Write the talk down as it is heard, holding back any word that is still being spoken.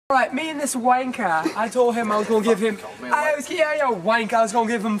Right, me and this wanker, I told him I was gonna give him. I was wanker. I was gonna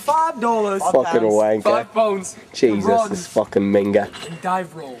give him $5. Fucking wanker. £5. Jesus, this fucking minga. And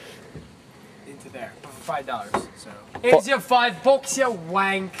dive roll into there for $5. So here's your $5, you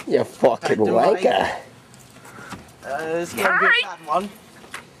wank. You fucking wanker. This is gonna be a bad one.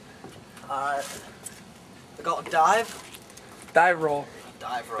 I got a dive. Dive roll.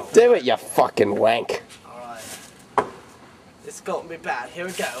 Dive roll. Do it, you fucking wank. Alright. It's got to be bad. Here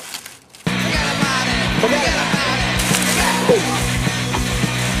we go. Forget about it.